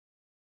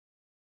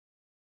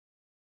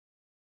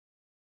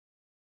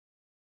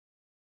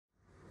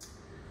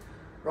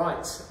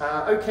Right,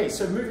 okay,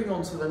 so moving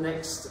on to the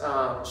next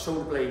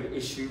shoulder blade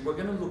issue, we're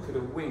going to look at a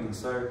wing.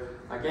 So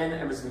again,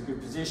 Emma's in a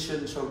good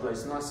position, shoulder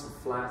blade's nice and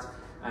flat,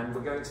 and we're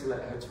going to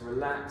let her to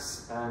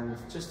relax and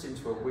just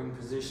into a wing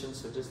position,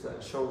 so just let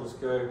her shoulders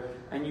go,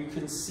 and you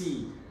can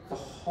see the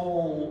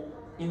whole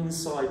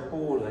inside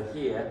border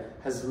here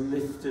has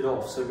lifted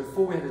off. So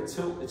before we had a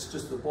tilt, it's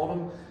just the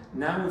bottom.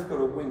 Now we've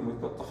got a wing,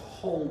 we've got the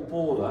whole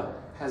border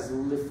has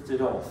lifted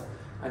off,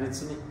 and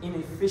it's an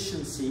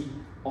inefficiency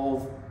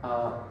of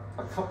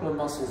a couple of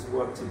muscles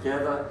work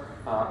together,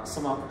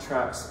 some upper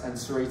traps and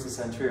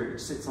serratus anterior,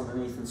 which sits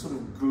underneath and sort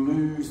of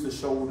glues the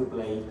shoulder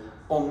blade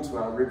onto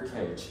our rib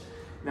cage.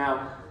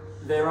 Now,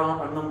 there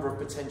are a number of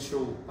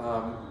potential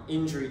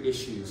injury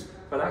issues,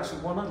 but actually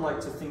one I'd like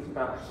to think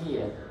about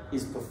here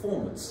is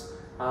performance.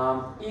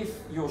 If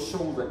your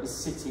shoulder is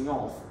sitting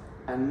off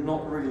and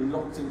not really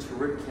locked into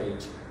rib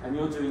cage, and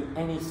you're doing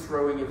any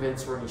throwing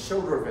events or any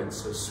shoulder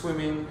events, so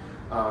swimming,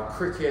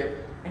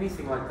 cricket,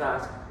 anything like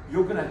that,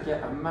 you're going to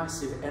get a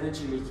massive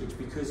energy leakage,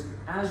 because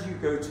as you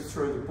go to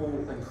throw the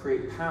ball and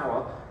create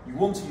power, you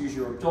want to use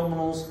your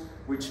abdominals,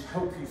 which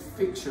help you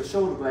fix your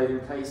shoulder blade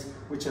in place,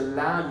 which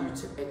allow you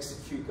to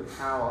execute the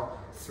power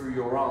through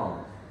your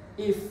arm.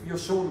 If your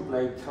shoulder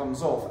blade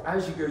comes off,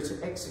 as you go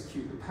to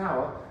execute the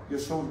power, your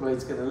shoulder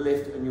blade's going to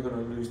lift and you're going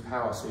to lose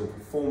power, so your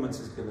performance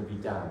is going to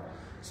be down.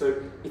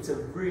 So it's a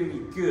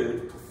really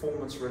good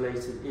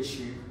performance-related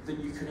issue that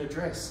you can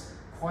address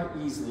quite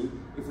easily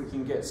if we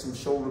can get some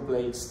shoulder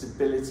blade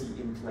stability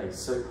in place.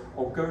 So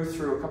I'll go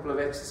through a couple of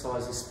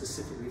exercises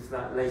specifically for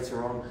that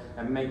later on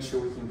and make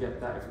sure we can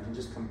get that. If we can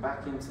just come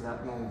back into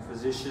that normal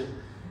position,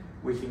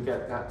 we can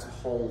get that to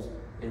hold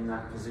in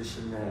that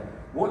position there.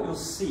 What you'll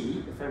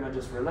see, if Emma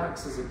just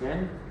relaxes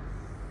again,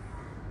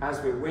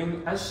 as we're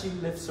wing, as she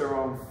lifts her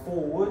arm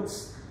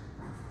forwards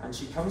and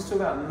she comes to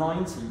about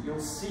 90, you'll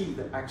see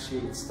that actually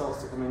it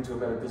starts to come into a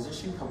better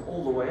position, come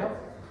all the way up.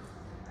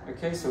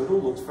 Okay, so it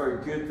all looks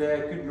very good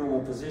there, good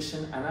normal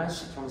position, and as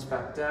she comes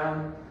back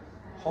down,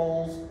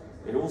 hold,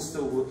 it all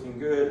still looking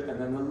good,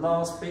 and then the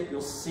last bit you'll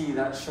see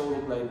that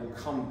shoulder blade will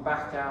come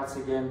back out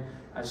again,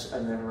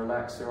 and then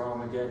relax her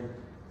arm again,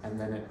 and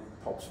then it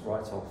pops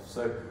right off.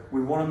 So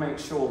we want to make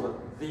sure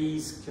that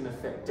these can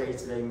affect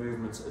day-to-day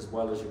movements as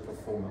well as your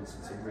performance.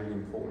 It's a really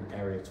important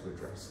area to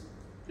address.